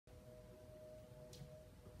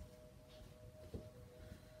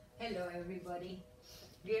Hello everybody.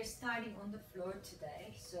 We are starting on the floor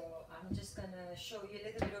today, so I'm just gonna show you a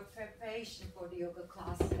little bit of preparation for the yoga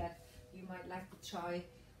class that you might like to try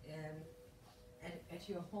at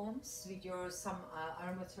your homes with your some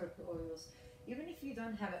aromatherapy oils. Even if you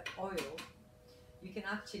don't have an oil, you can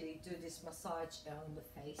actually do this massage on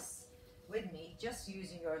the face with me, just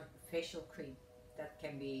using your facial cream. That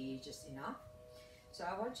can be just enough. So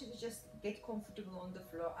I want you to just get comfortable on the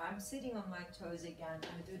floor. I'm sitting on my toes again.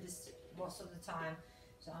 I do this most of the time,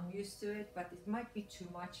 so I'm used to it, but it might be too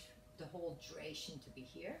much, the whole duration to be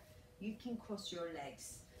here. You can cross your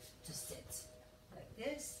legs to sit like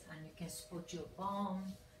this, and you can support your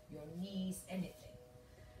bum, your knees, anything.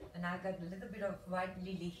 And I got a little bit of white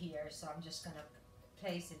lily here, so I'm just gonna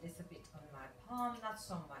place a little bit on my palm, not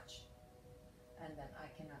so much. And then I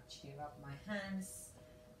can actually rub my hands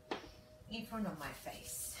in front of my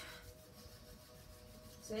face.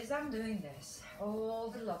 So as I'm doing this, all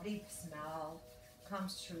the lovely smell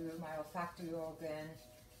comes through my olfactory organ,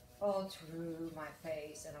 all through my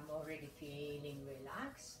face, and I'm already feeling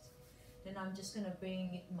relaxed. Then I'm just gonna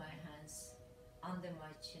bring my hands under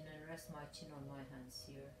my chin and rest my chin on my hands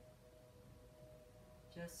here.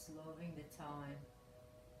 Just slowing the time,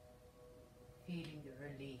 feeling the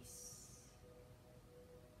release.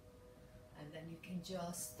 And then you can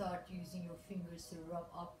just start using your fingers to rub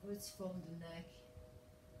upwards from the neck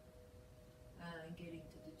and getting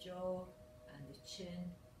to the jaw and the chin,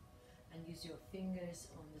 and use your fingers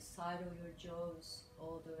on the side of your jaws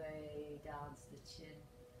all the way down to the chin.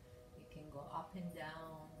 You can go up and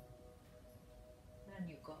down, and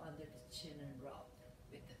you go under the chin and rub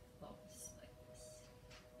with the thumbs like this.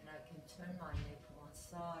 And I can turn my neck one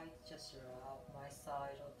side, just rub my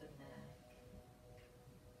side of the neck.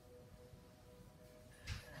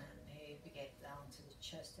 Get down to the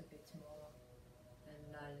chest a bit more,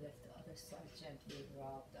 and I lift the other side, gently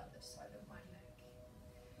rub the other side of my neck.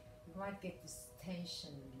 You might get this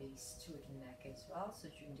tension released through the neck as well, so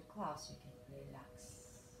during the class you can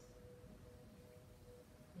relax.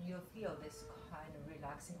 And you'll feel this kind of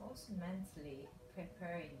relaxing, also mentally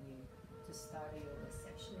preparing you to start a yoga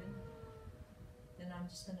session. Then I'm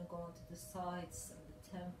just going to go onto the sides and the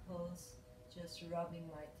temples, just rubbing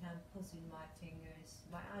my temples with my fingers.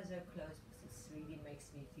 My eyes are closed because it really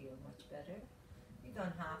makes me feel much better. You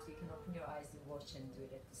don't have to, you can open your eyes and watch and do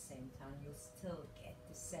it at the same time. You'll still get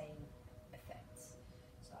the same effects.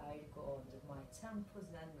 So I go under my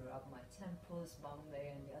temples, then rub my temples one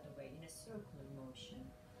way and the other way in a circular motion.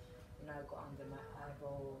 And I go under my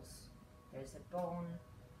eyeballs. There's a bone,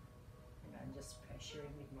 and I'm just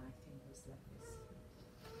pressuring with my fingers like this.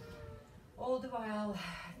 All the while,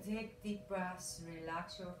 take deep breaths,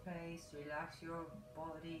 relax your face, relax your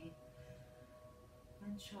body,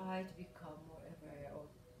 and try to become more aware of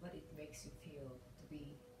what it makes you feel to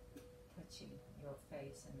be touching your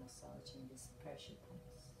face and massaging these pressure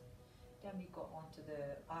points. Then we go on to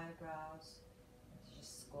the eyebrows, and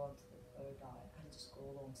just go on to the third eye, and just go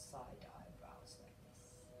alongside the eyebrows like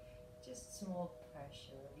this. Just small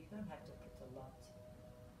pressure, you don't have to put a lot.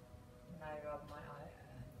 And I rub my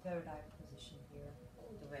third eye position here,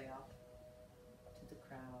 all the way up to the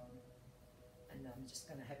crown, and I'm just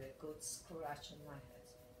gonna have a good scratch on my head.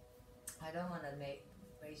 I don't want to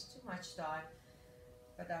waste too much time,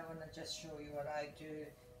 but I want to just show you what I do,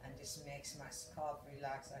 and this makes my scalp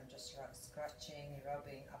relax. I'm just scratching,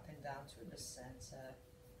 rubbing up and down through the center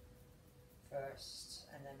first,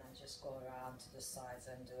 and then I just go around to the sides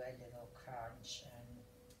and do a little crunch and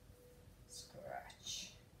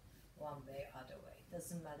scratch. One way, other way.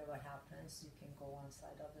 Doesn't matter what happens. You can go one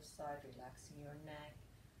side, other side, relaxing your neck.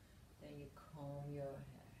 Then you comb your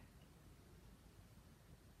hair.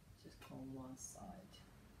 Just comb one side.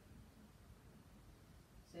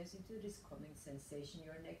 So as you do this combing sensation,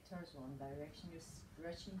 your neck turns one direction, you're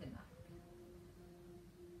stretching the neck.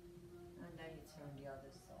 And then you turn the other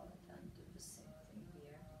side and do the same thing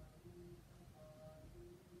here.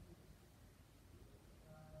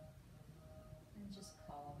 And just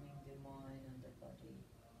calming the mind and the body.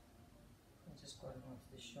 And just going on to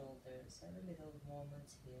the shoulders. Have a little moment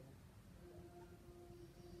here.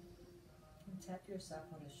 And tap yourself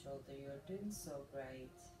on the shoulder. You're doing so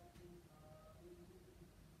great.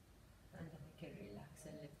 And then you can relax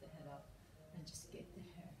and lift the head up and just get the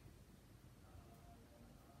hair.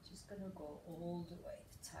 Just gonna go all the way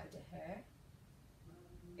to tie the hair.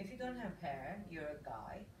 If you don't have hair, you're a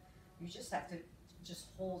guy, you just have to just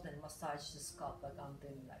hold and massage the scalp like I'm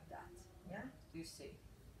doing like that. Yeah? Do you see?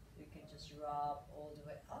 You can just rub all the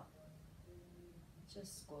way up.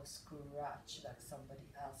 Just go scratch like somebody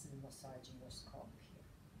else is massaging your scalp here.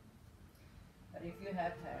 But if you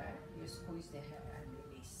have hair, you squeeze the hair and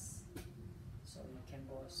release.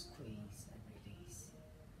 go squeeze and release.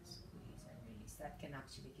 Squeeze and release. That can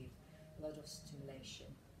actually give a lot of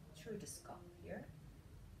stimulation through the scalp here.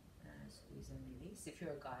 Squeeze and release. If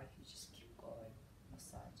you're a guy, you just keep going,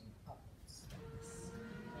 massaging upwards like this.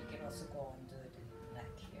 You can also go and do the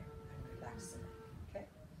neck here and relax the neck. Okay.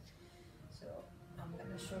 So I'm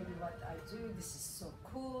gonna show you what I do. This is so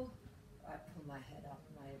cool. I pull my head up.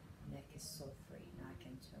 My neck is so free. Now I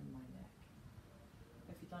can turn my neck.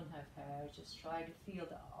 If you don't have hair, just try to feel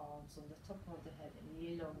the arms on the top of the head and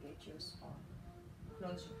elongate your spine.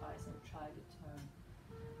 Close your eyes and try to turn.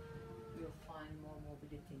 You'll find more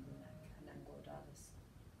mobility in the neck, and then go the other side.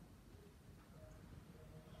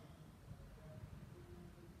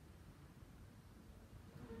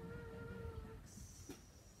 Relax.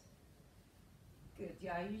 Good.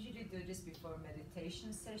 Yeah, I usually do this before a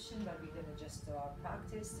meditation session, but we're gonna just do our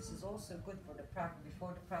practice. This is also good for the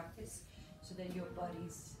before the practice, so that your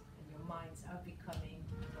bodies and your minds are becoming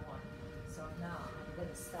one. So now I'm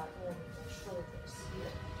gonna start warming my shoulders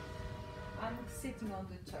here. I'm sitting on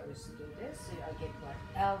the toes to do this, so I get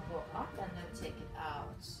my elbow up and then take it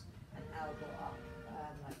out, and elbow up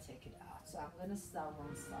and I take it out. So I'm gonna start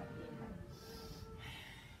one side,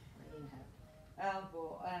 inhale,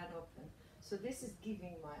 elbow and open. So this is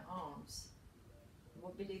giving my arms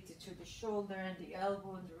mobility to the shoulder and the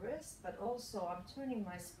elbow and the wrist, but also I'm turning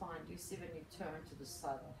my spine. Do you see when you turn to the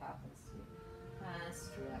side what happens here? And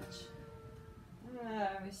stretch,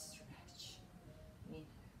 stretch, inhale.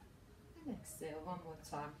 And exhale one more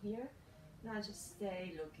time here. Now just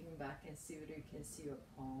stay looking back and see whether you can see your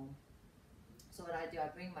palm. So what I do, I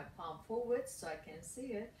bring my palm forward so I can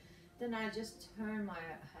see it. Then I just turn my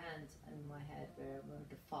hand and my head wherever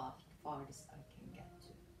the farthest I can get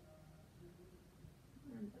to.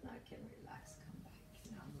 And then I can relax, come back.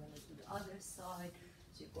 Now I'm going to do the other side.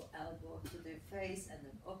 So you go elbow to the face and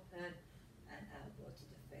then open, and elbow to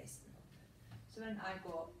the face and open. So when I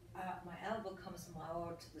go, my elbow comes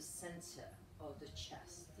more to the center of the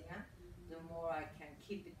chest, yeah? The more I can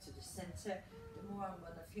keep it to the center, the more I'm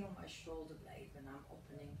gonna feel my shoulder blade when I'm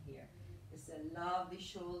opening here. It's a lovely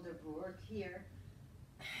shoulder work here.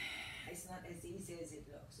 It's not as easy as it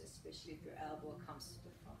looks, especially if your elbow comes to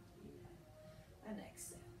the front. Inhale, and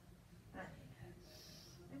exhale, and inhale,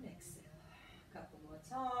 and exhale. A couple more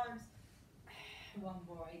times. One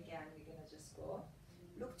more again, we're gonna just go.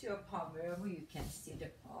 Look to your palm wherever you can see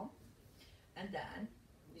the palm, and then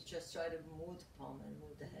you just try to move the palm and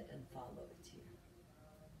move the head and follow it here.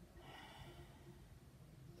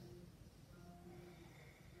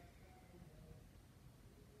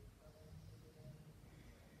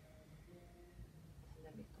 And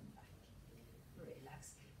then we come back.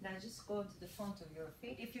 Relax. Now just go to the front of your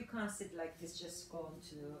feet. If you can't sit like this, just go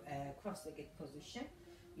into a cross-legged position.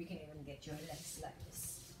 You can even get your legs like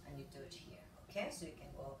this, and you do it here. Okay, so you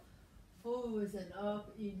can go forwards and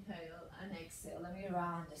up, inhale and exhale. Let me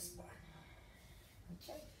round the spine.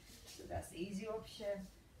 Okay, so that's the easy option.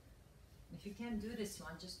 If you can't do this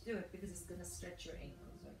one, just do it because it's going to stretch your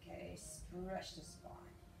ankles. Okay, stretch the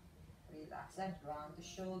spine. Relax and round the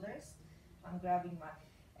shoulders. I'm grabbing my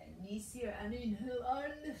knees here and inhale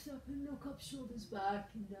and lift up and look up, shoulders back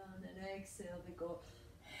and down, and exhale, we go.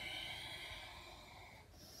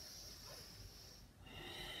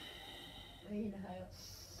 Inhale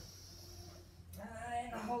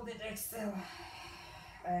and hold it, exhale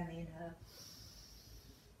and inhale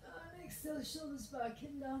and exhale, shoulders back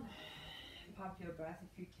and down. Pump your breath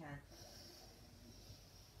if you can.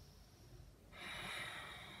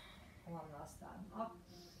 One last time, up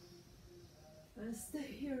and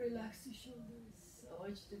stay here. Relax the shoulders. I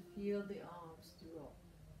want you to feel the arms drop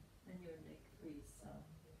and your neck freeze up,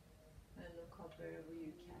 and look up wherever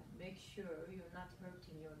you can. Make sure you're not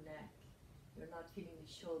hurting your neck. You're not feeling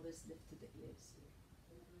the shoulders lift to the ears here.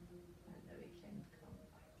 And then we can come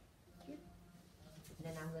back. Good.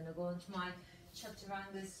 Then I'm going to go into my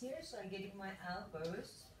chaturangas here. So I'm getting my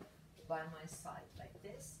elbows by my side like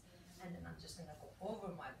this. And then I'm just going to go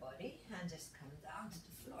over my body and just come down to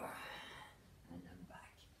the floor. And then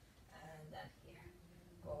back. And then here.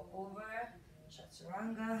 Go over,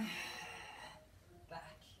 chaturanga,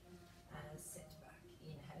 back. And sit back.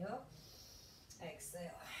 Inhale.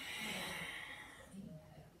 Exhale.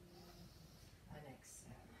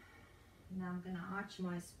 Now I'm going to arch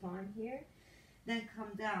my spine here, then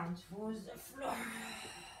come down towards the floor,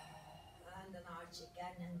 and then arch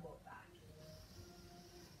again and go back.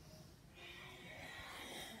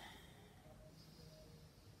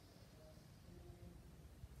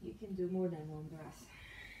 You can do more than one breath.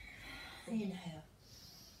 Inhale,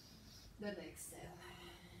 then exhale,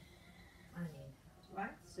 and inhale,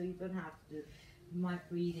 right? So you don't have to do my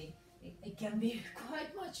breathing It can be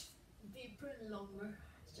quite much deeper and longer.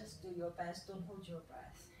 Just do your best, don't hold your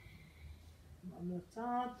breath. One more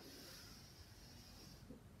time.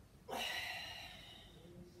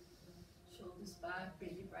 Shoulders back,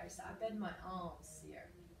 really brace. I bend my arms here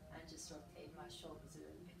and just rotate my shoulders a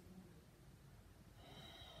little bit.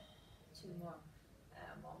 Two more,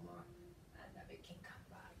 and one more, and then we can come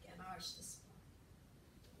back and arch the spine.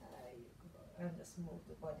 There you go. And just move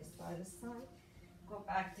the body side to side. Go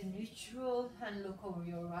back to neutral and look over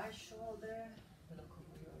your right shoulder. Look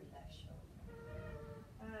over your left shoulder.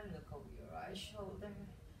 And look over your right shoulder.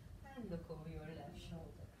 And look over your left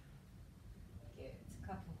shoulder. Good. A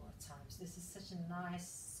couple more times. This is such a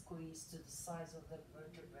nice squeeze to the sides of the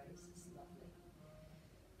vertebrae. It's lovely.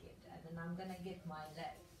 Good. And then I'm going to get my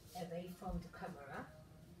leg away from the camera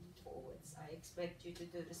forwards. I expect you to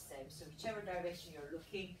do the same. So whichever direction you're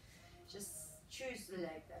looking, just choose the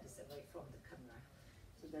leg that is away from the camera.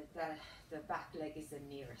 So that the back leg is the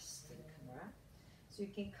nearest to the camera. So you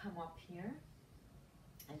can come up here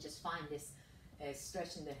and just find this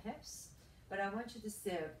stretch in the hips. But I want you to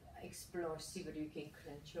explore, see whether you can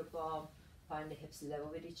clench your bum, find the hips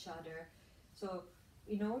level with each other. So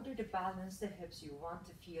in order to balance the hips, you want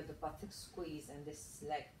to feel the buttock squeeze and this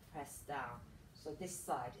leg press down. So this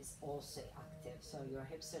side is also active, so your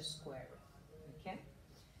hips are squaring, okay?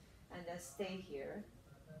 And then stay here.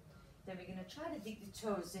 Then we're going to try to dig the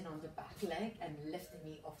toes in on the back leg and lift the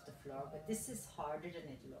knee off the floor, but this is harder than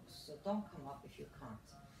it looks, so don't come up if you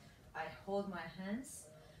can't. I hold my hands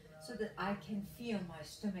so that I can feel my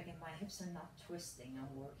stomach and my hips are not twisting.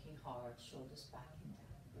 I'm working hard, shoulders back and down.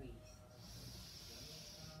 Breathe.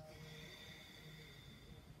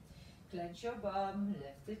 Clench your bum,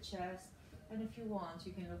 lift the chest, and if you want,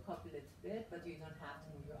 you can look up a little bit, but you don't have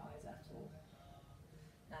to move your eyes at all.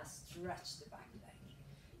 Now stretch the back leg.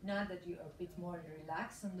 Now that you are a bit more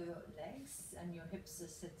relaxed on the legs and your hips are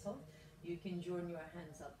settled, you can join your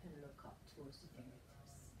hands up and look up towards the fingertips.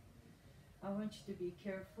 I want you to be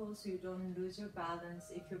careful so you don't lose your balance.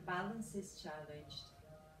 If your balance is challenged,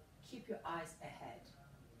 keep your eyes ahead.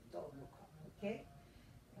 Don't look up, okay?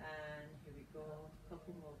 And here we go, a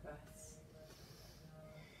couple more breaths.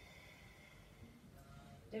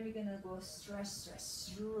 Then we're gonna go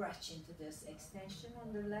stretch into this extension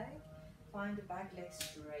on the leg. Find the back leg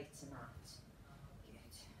straighten out.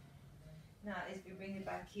 Good. Now as we bring the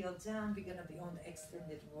back heel down, we're gonna be on the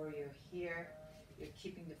extended warrior here. You're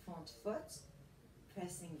keeping the front foot,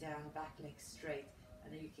 pressing down, back leg straight,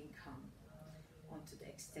 and then you can come onto the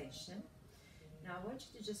extension. Now I want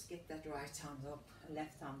you to just get that right arm up,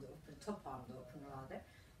 left arm open, top arm open rather.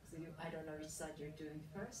 So I don't know which side you're doing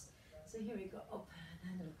first. So here we go, open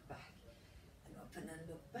and look back. And open and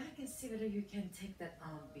look back and see whether you can take that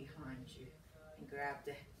arm behind you and grab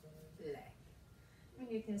the leg.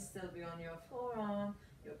 And you can still be on your forearm,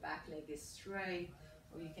 your back leg is straight,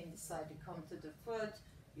 or you can decide to come to the foot,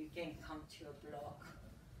 you can come to your block,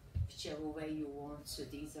 whichever way you want. So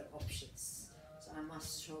these are options. So I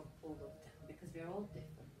must show all of them because we're all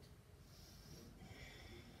different.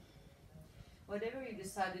 Whatever you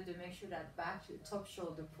decided to, make sure that back, your top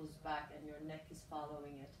shoulder pulls back and your neck is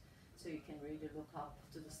following it. So you can really look up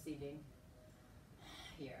to the ceiling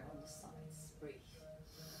here on the sides. Breathe.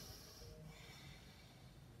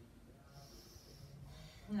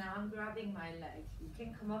 Now I'm grabbing my leg. You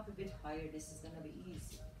can come up a bit higher. This is going to be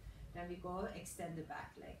easy. Then we go extend the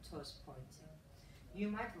back leg, toes pointing. You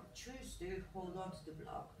might choose to hold on to the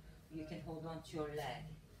block. You can hold on to your leg,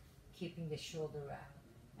 keeping the shoulder wrap,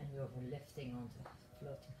 and you're lifting onto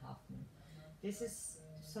floating half moon. This is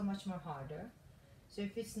so much more harder. So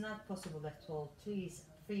if it's not possible at all, please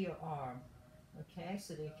free your arm, okay?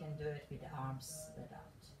 So that you can do it with the arms spread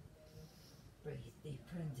out. Breathe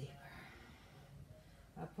deeper and deeper.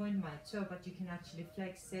 I point my toe, but you can actually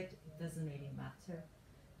flex it. It doesn't really matter.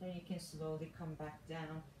 Then you can slowly come back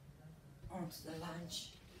down onto the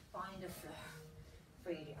lunge. Find the floor.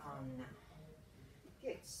 Free the arm now.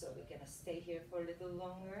 Good, so we're gonna stay here for a little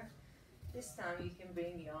longer. This time you can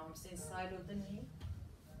bring the arms inside of the knee.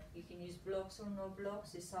 You can use blocks or no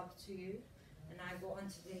blocks, it's up to you. And I go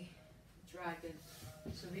onto the dragon.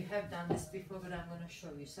 So we have done this before, but I'm going to show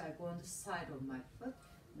you. So I go on the side of my foot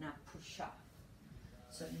and I push up.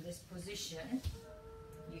 So in this position,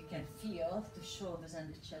 you can feel the shoulders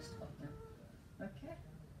and the chest open. Okay?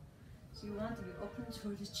 So you want to be open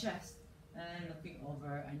toward the chest and looking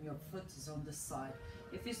over, and your foot is on the side.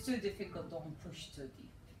 If it's too difficult, don't push too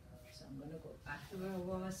deep. So I'm going to go back to where I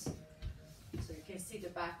was. So you can see the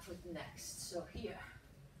back foot next. So here,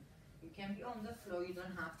 you can be on the floor, you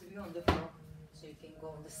don't have to be on the floor. So you can go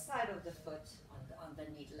on the side of the foot, on the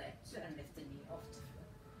underneath leg, and lift the knee off the floor.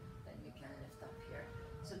 Then can lift up here.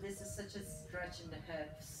 So this is such a stretch in the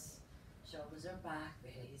hips. Shoulders are back,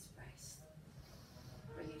 belly is braced.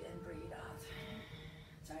 Breathe in, breathe out.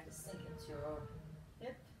 Try to sink into your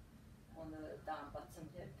hip, on the down bottom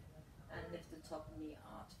hip, and lift the top knee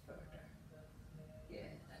out further.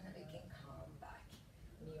 Good, and then we can come back.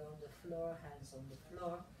 Knee on the floor, hands on the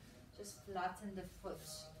floor. Just flatten the foot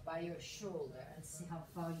by your shoulder and see how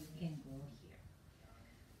far you can go here.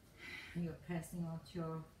 You're pressing onto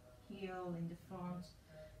your heel in the front.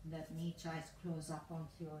 That knee tries to close up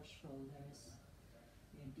onto your shoulders.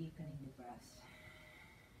 You're deepening the breath.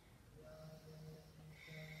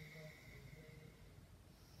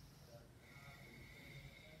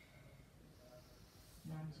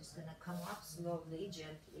 Now I'm just going to come up slowly,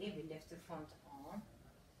 gently. We lift the front arm.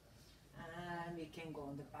 And we can go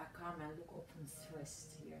on the back arm and look open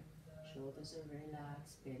twist here. Shoulders are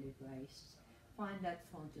relaxed, belly braced. Find that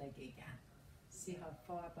front leg again. See how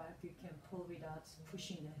far back you can pull without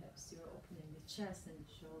pushing the hips. You're opening the chest and the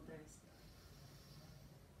shoulders.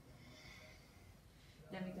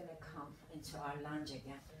 Then we're going to come into our lunge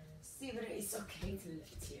again. See whether it's okay to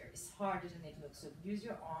lift here. It's harder than it looks. So use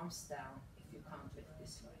your arms down if you can't lift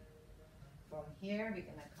this way. From here, we're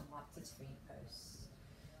going to come up to tree pose.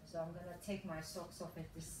 So I'm going to take my socks off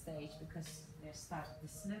at this stage because they're starting to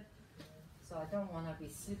slip. So I don't want to be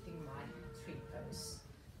slipping my tree pose.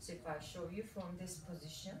 So if I show you from this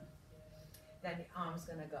position, then the arm's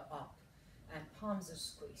going to go up and palms are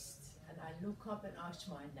squeezed. And I look up and arch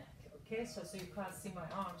my neck, okay? So you can't see my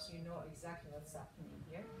arms, you know exactly what's happening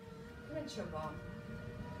here. Clench your bum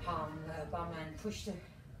and push the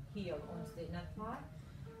heel onto the inner thigh.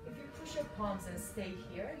 If you push your palms and stay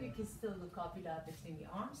here, you can still look up without lifting the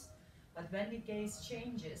arms. But when the gaze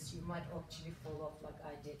changes, you might actually fall off like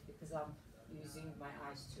I did because I'm using my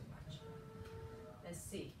eyes too much. And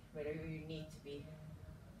see whether you need to be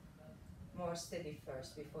more steady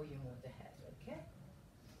first before you move the head, okay?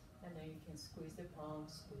 And then you can squeeze the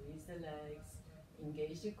palms, squeeze the legs,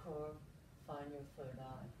 engage the core, find your third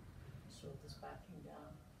eye, shoulders backing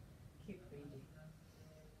down, keep breathing.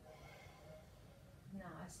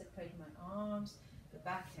 Now I separate my arms, the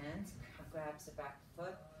back hand grabs the back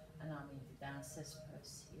foot, and I'm in the dancer's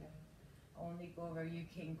pose here. Only go where you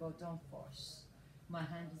can go, don't force. My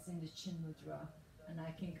hand is in the chin mudra. And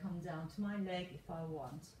I can come down to my leg if I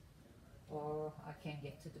want, or I can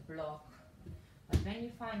get to the block. But when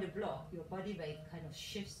you find a block, your body weight kind of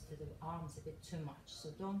shifts to the arms a bit too much. So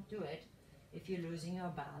don't do it. If you're losing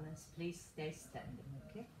your balance, please stay standing,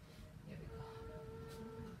 okay? Here we go.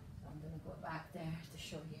 So I'm going to go back there to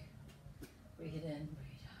show you. Breathe in,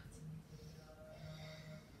 breathe out.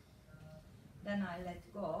 Then I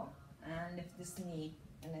let go and lift this knee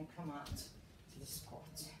and then come out to the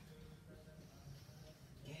squat.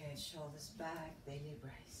 Good, shoulders back, belly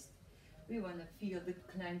braced. We want to feel the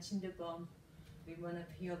clench in the bum. We want to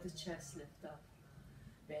feel the chest lift up.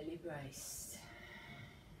 Belly braced.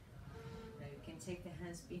 Now you can take the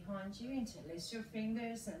hands behind you, interlace your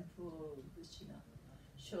fingers and pull the chin up.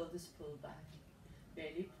 Shoulders pull back.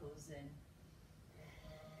 Belly pulls in.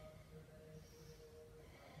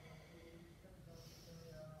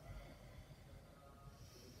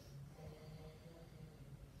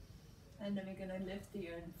 And then we're going to lift the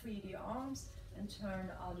and free the arms and turn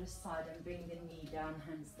the other side and bring the knee down,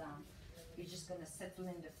 hands down. We're just going to settle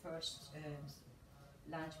in the first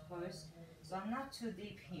lunge pose. So I'm not too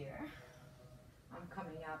deep here. I'm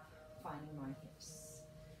coming up, finding my hips.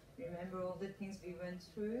 Remember all the things we went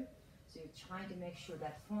through? So you're trying to make sure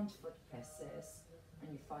that front foot presses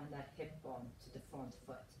and you find that hip bone to the front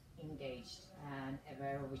foot, engaged and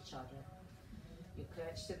aware of each other. You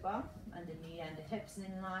clutch the bum and the knee and the hips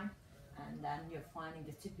in line. And then you're finding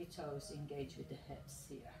the tippy toes engage with the hips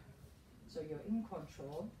here. So you're in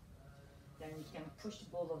control. Then you can push the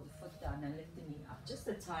ball of the foot down and lift the knee up just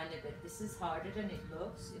a tiny bit. This is harder than it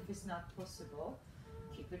looks. If it's not possible,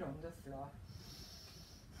 keep it on the floor.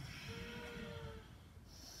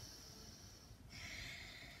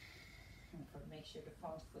 And make sure the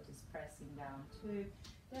front foot is pressing down too.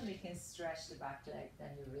 Then we can stretch the back leg. Then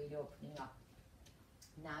you're really opening up.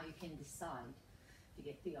 Now you can decide to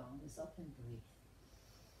get the arms up and breathe.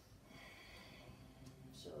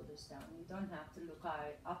 Shoulders down. You don't have to look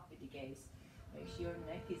up with the gaze. Make sure your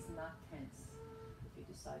neck is not tense if you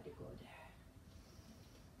decide to go there.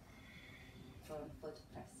 Front foot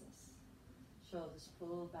presses. Shoulders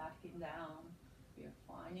pull back and down. We are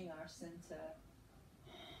finding our center.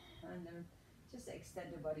 And then just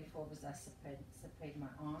extend the body forward as I separate my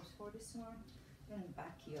arms for this one. Then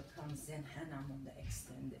back heel comes in and I'm on the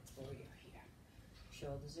extended warrior here.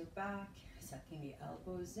 Shoulders are back, tucking the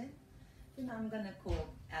elbows in. Then I'm gonna go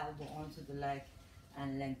elbow onto the leg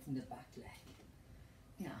and lengthen the back leg.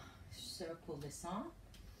 Now, circle this on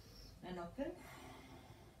and open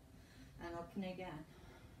again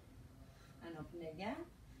and open again.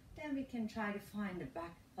 Then we can try to find the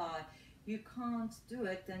back thigh. You can't do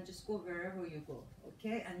it, then just go wherever you go,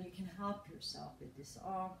 okay? And you can help yourself with this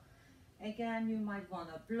arm. Again, you might want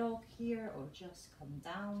to block here or just come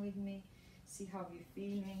down with me. See how you're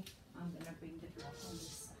feeling. I'm gonna bring the block on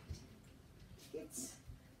this side. Good.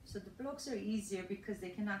 So the blocks are easier because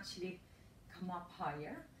they can actually come up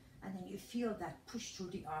higher, and then you feel that push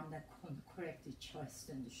through the arm that can correct the chest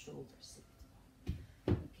and the shoulders.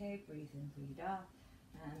 Okay, breathe in, breathe out,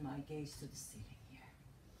 and my gaze to the ceiling here.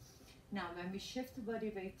 Now, when we shift the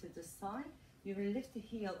body weight to the side, you will lift the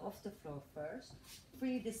heel off the floor first,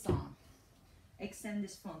 free this arm, extend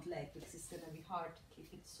this front leg because it's going to be hard to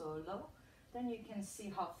keep it so low. Then you can see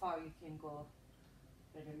how far you can go,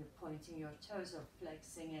 whether you're pointing your toes or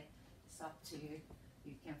flexing it. It's up to you.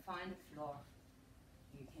 You can find the floor.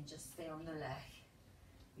 You can just stay on the leg.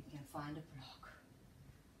 You can find a block.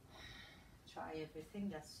 Try everything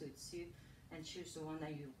that suits you and choose the one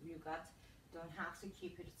that you got. Don't have to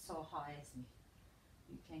keep it so high as me.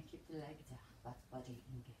 You can keep the leg down, but body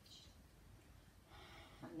engaged.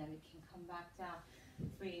 And then we can come back down,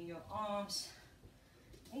 freeing your arms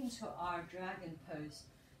into our dragon pose.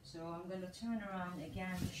 So I'm going to turn around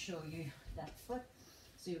again to show you that foot.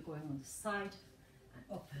 So you're going on the side and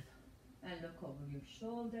open and look over your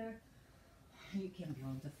shoulder. You can be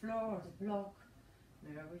on the floor or the block,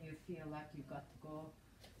 wherever you feel like you got to go.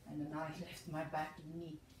 And then I lift my back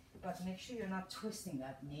knee, but make sure you're not twisting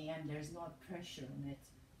that knee and there's not pressure on it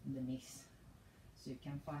in the knees. So you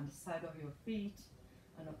can find the side of your feet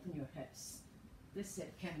and open your hips. This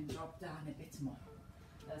hip can drop down a bit more.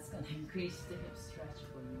 That's going to increase the hip stretch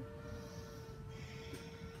for you.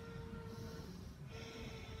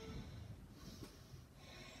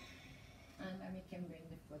 And then we can bring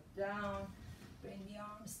the foot down, bring the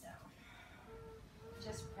arms down.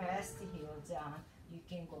 Just press the heel down. You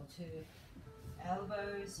can go to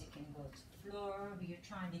elbows, you can go to floor. You're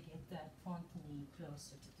trying to get that front knee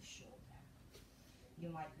closer to the shoulder. You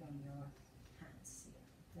might run your hands here,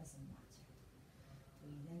 it doesn't matter.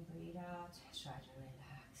 Breathe in, breathe out, try to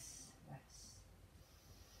relax, rest.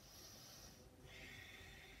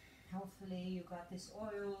 Hopefully you got these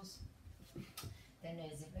oils. Then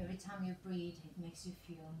every time you breathe, it makes you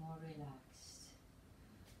feel more relaxed,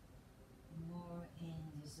 more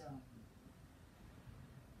in the zone,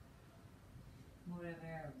 more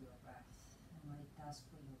aware of your breath and what it does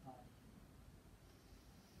for your body.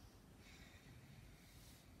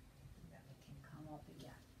 Then we can come up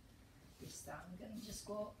again. This time I'm going to just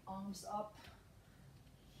go arms up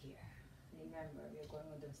here. Remember, we're going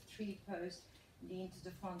with the tree pose. Lean to the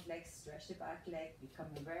front leg, stretch the back leg, become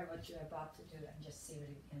aware of what you're about to do, and just see where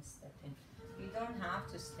you can step in. You don't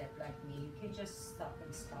have to step like me, you can just stop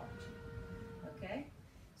and start. Okay?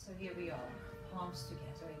 So here we are, palms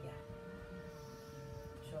together again.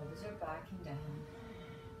 Shoulders are back and down.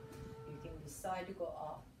 You can decide to go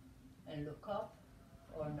up and look up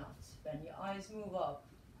or not. When your eyes move up,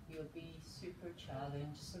 you'll be super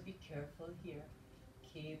challenged, so be careful here.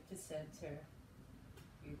 Keep the center.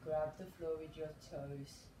 You grab the floor with your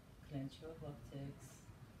toes, clench your buttocks.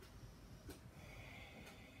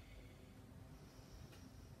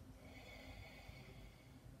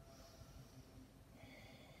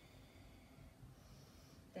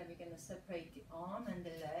 Then we're going to separate the arm and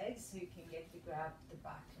the legs so you can get to grab the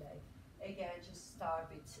back leg. Again, just start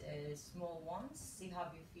with small ones, see how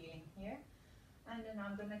you're feeling here. And then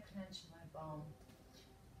I'm going to clench my palm,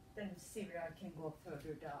 then see where I can go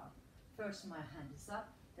further down. First my hand is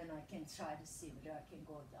up, then I can try to see whether I can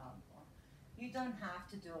go down more. You don't have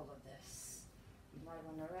to do all of this. You might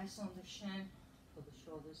want to rest on the shin, pull the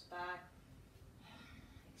shoulders back,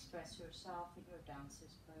 express yourself in your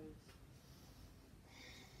dancer's pose.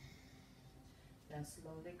 Then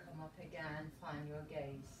slowly come up again, find your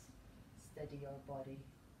gaze, steady your body.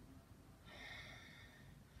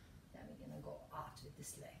 Then we're going to go out with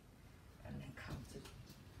this leg and then come to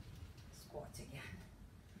squat again.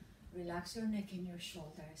 Relax your neck and your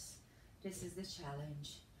shoulders. This is the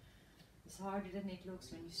challenge. It's harder than it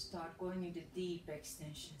looks when you start going into deep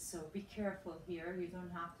extension. So be careful here. You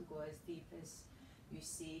don't have to go as deep as you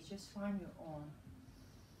see. Just find your own.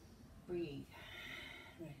 Breathe.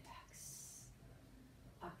 Relax.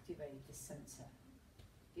 Activate the center.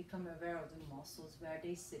 Become aware of the muscles where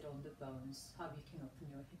they sit on the bones. How you can open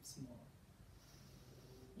your hips more.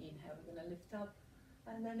 Inhale, we're going to lift up.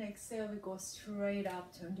 And then exhale, we go straight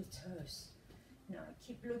up, turn the toes. Now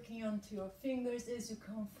keep looking onto your fingers as you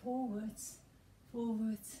come forwards,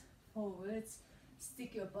 forwards, forwards.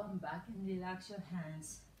 Stick your bum back and relax your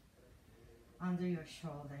hands under your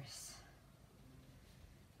shoulders.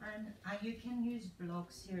 And you can use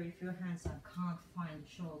blocks here if your hands can't find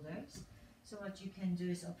shoulders. So what you can do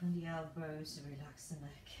is open the elbows, relax the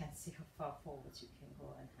neck, and see how far forward you can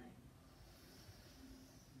go and hang.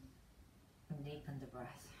 And deepen the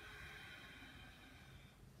breath.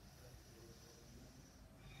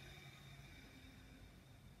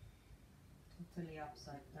 Totally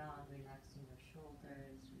upside down, relaxing your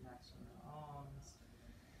shoulders, relaxing your arms.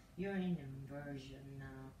 You're in inversion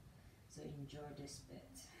now, so enjoy this bit.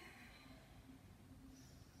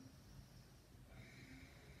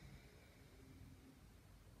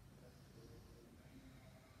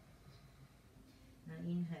 Now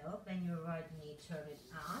inhale, bend your right knee, turn it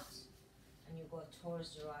out, and you go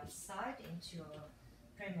towards the right side into your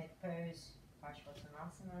pyramid pose,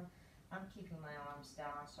 Parsvottanasana. I'm keeping my arms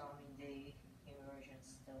down, so I'm in the inversion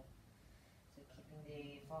still. So keeping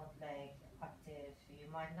the front leg active. You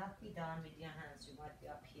might not be down with your hands, you might be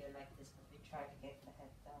up here like this, but we try to get the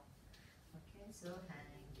head down. Okay, so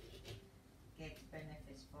hang. Get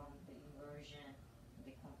benefits from the inversion,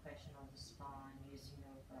 the compression of the spine, using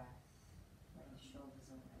your breath. Bring the shoulders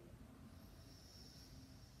away.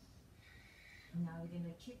 Now we're going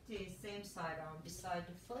to keep the same side arm beside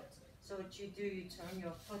the foot. So what you do, you turn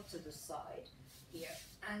your foot to the side here,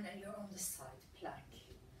 and then you're on the side plank.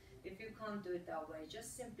 If you can't do it that way,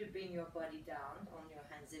 just simply bring your body down on your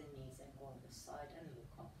hands and knees and go on the side and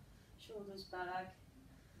look up. Shoulders back,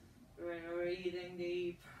 breathing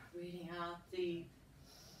deep, breathing out deep.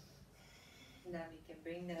 And then we can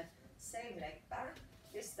bring the same leg back.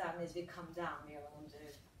 This time as we come down, we are on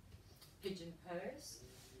the pigeon pose.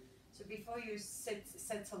 So before you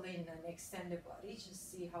settle in and extend the body,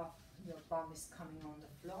 just see how your bum is coming on the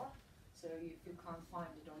floor. So if you can't find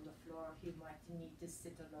it on the floor, you might need to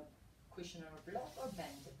sit on a cushion or a block or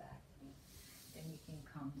bend the back knee. Then you can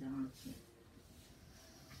come down here.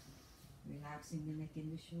 Relaxing the neck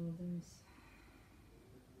and the shoulders.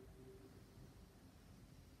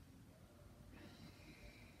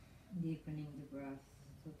 Deepening the breath,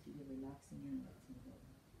 totally relaxing and letting go.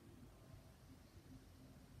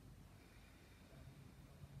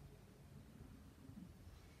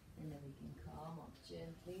 And then we can come up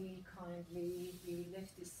gently, kindly. We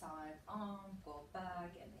lift the side arm, go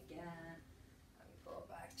back and again. And we go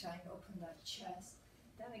back, try and open that chest.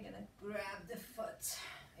 Then we're going to grab the foot.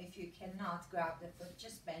 If you cannot grab the foot,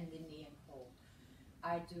 just bend the knee and hold.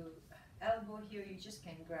 I do elbow here, you just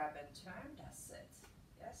can grab and turn, that's it.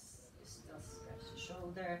 Yes, you still stretch the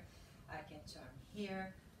shoulder. I can turn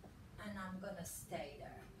here, and I'm going to stay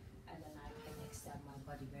there. And then I can extend my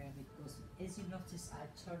body wherever it goes. As you notice, I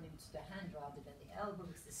turn into the hand rather than the elbow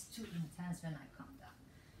because it's too intense when I come down.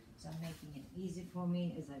 So I'm making it easy for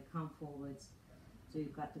me as I come forwards. So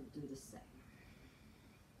you've got to do the same.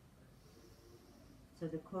 So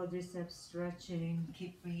the quadriceps stretching,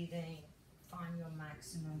 keep breathing, find your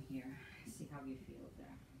maximum here. See how you feel there.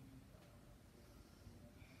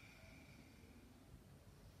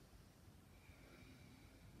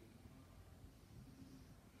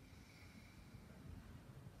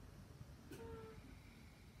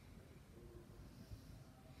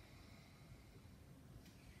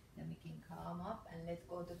 Then we can come up and let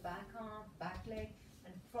go the back arm, back leg,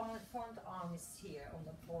 and front arm is here on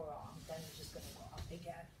the forearm. Then you're just going to go up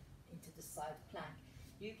again into the side plank.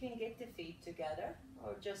 You can get the feet together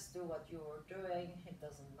or just do what you're doing. It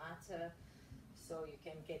doesn't matter. So you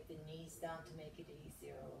can get the knees down to make it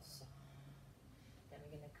easier also. Then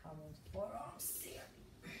we're going to come on the forearms here.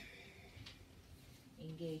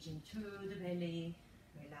 Engaging through the belly.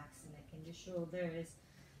 Relax the neck and the shoulders.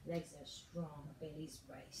 Legs are strong, belly is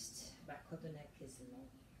braced, back of the neck is long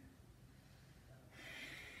here.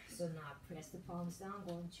 So now press the palms down,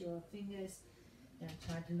 go into your fingers, then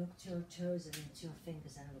try to look to your toes and into your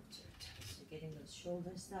fingers and look to your toes. So getting those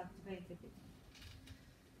shoulders activated.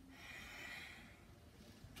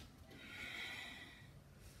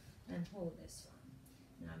 And hold this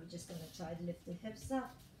one. Now we're just going to try to lift the hips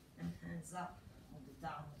up and hands up on the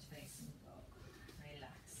downward facing dog.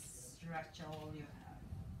 Relax, stretch all you have.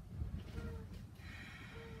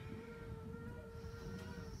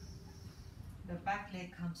 The back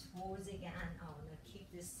leg comes forwards again. I want to keep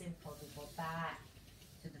this simple. We go back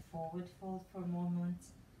to the forward fold for a moment.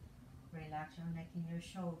 Relax your neck and your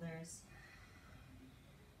shoulders.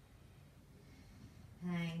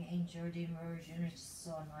 Hang, enjoy the immersion. It's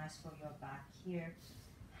so nice for your back here.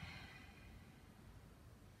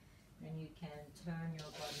 Then you can turn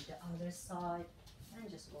your body the other side. And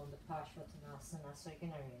just go on the Parshvattanasana. So you're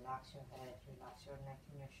gonna relax your head, relax your neck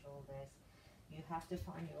and your shoulders. You have to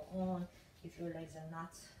find your own. If your legs are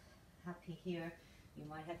not happy here, you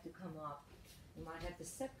might have to come up. You might have to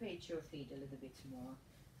separate your feet a little bit more,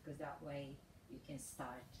 because that way you can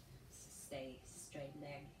start stay straight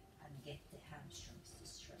leg and get the hamstrings to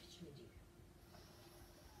stretch with you.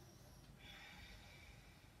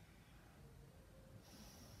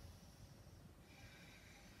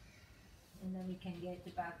 And then you can get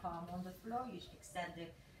the back arm on the floor. You extend the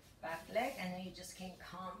back leg, and then you just can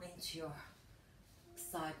come into your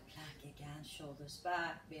side plank again. Shoulders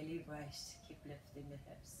back, belly raised. Keep lifting the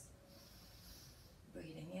hips.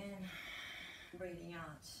 Breathing in, breathing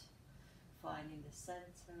out. Finding the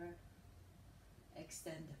center.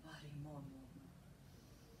 Extend the body more and more.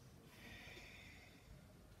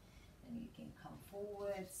 And you can come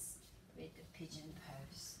forwards with the pigeon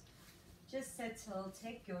pose. Just settle,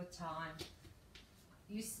 take your time.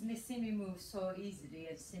 You see me move so easily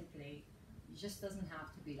and simply. It just doesn't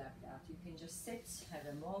have to be like that. You can just sit, have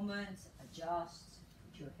a moment, adjust,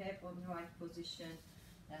 put your hip on the right position,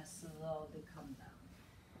 and slowly come down.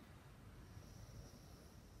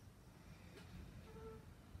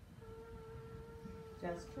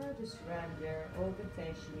 Just try to surrender all the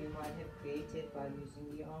tension you might have created by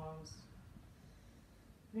using the arms.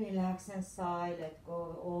 Relax and sigh, let go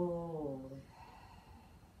of all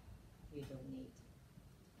you don't need.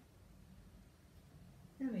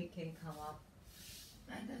 Then we can come up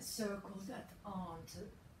and then circle that arm to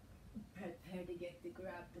prepare to get the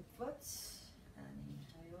grab the foot. And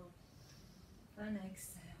inhale and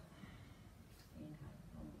exhale. Inhale,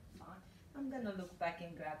 one more time. I'm gonna look back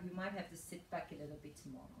and grab. You might have to sit back a little bit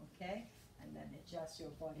more, okay? And then adjust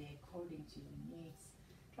your body according to your needs.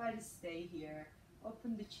 Try to stay here.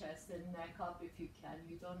 Open the chest and neck up if you can.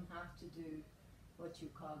 You don't have to do what you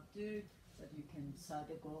can't do, but you can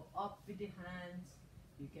sort of go up with the hands.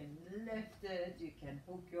 You can lift it. You can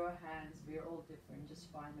hook your hands. We're all different.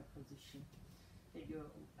 Just find a position that you're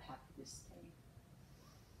happy to stay.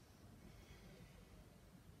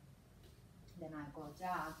 Then I go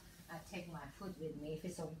down. I take my foot with me. If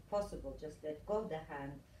it's impossible, just let go of the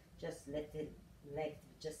hand. Just let the leg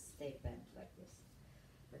just stay bent like this.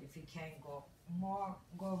 But if you can go more,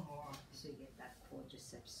 go more. So you get that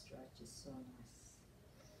quadricep stretch. It's so nice.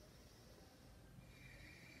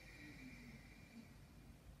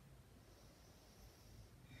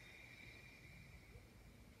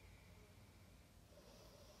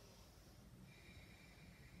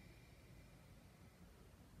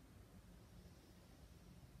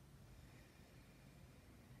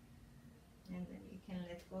 And then you can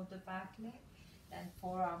let go of the back leg. Then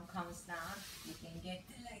forearm comes down. You can get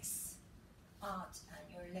the legs out and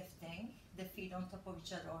you're lifting. The feet on top of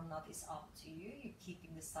each other or not is up to you. You're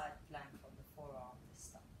keeping the side plank from the forearm this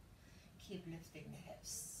time. Keep lifting the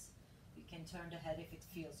hips. You can turn the head if it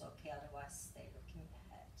feels okay, otherwise stay looking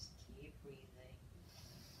ahead. Keep breathing.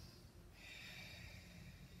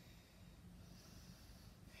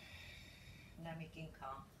 And then we can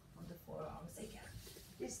come on the forearms again.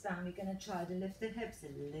 This time we're going to try to lift the hips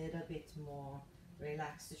a little bit more.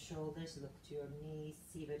 Relax the shoulders, look to your knees,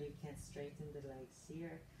 see whether you can straighten the legs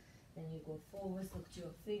here. Then you go forwards, look to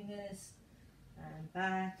your fingers, and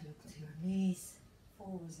back, look to your knees.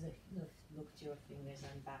 Forwards, look to your fingers,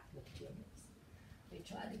 and back, look to your knees. We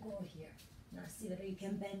try to go here. Now see whether you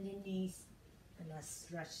can bend your knees, and now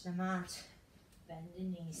stretch them out. Bend the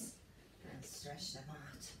knees, and stretch them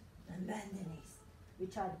out, and bend the knees. We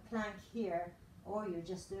try to plank here. Or you're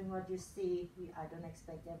just doing what you see. I don't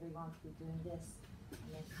expect everyone to be doing this.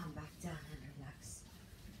 And then come back down and relax.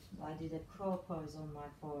 So I did a crow pose on my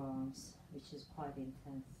forearms, which is quite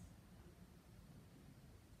intense.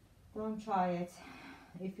 Don't try it.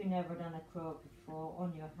 If you've never done a crow before,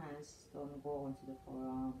 on your hands, don't go onto the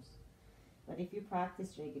forearms. But if you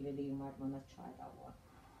practice regularly, you might want to try that one.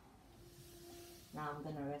 Now I'm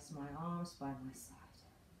going to rest my arms by my side.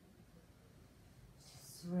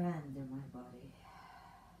 Surrender my body.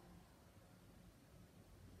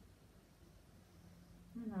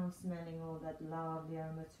 And I'm smelling all that lovely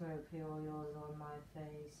aromatherapy oils on my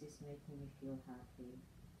face. It's making me feel happy.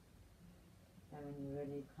 And when you're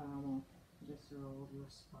ready to calm up, just roll your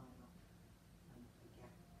spine up. And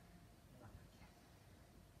up again. And up again.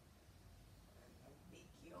 And big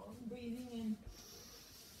yawn, breathing in.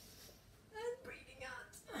 And breathing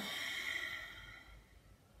out.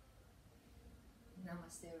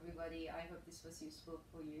 Namaste everybody. I hope this was useful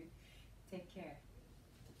for you. Take care.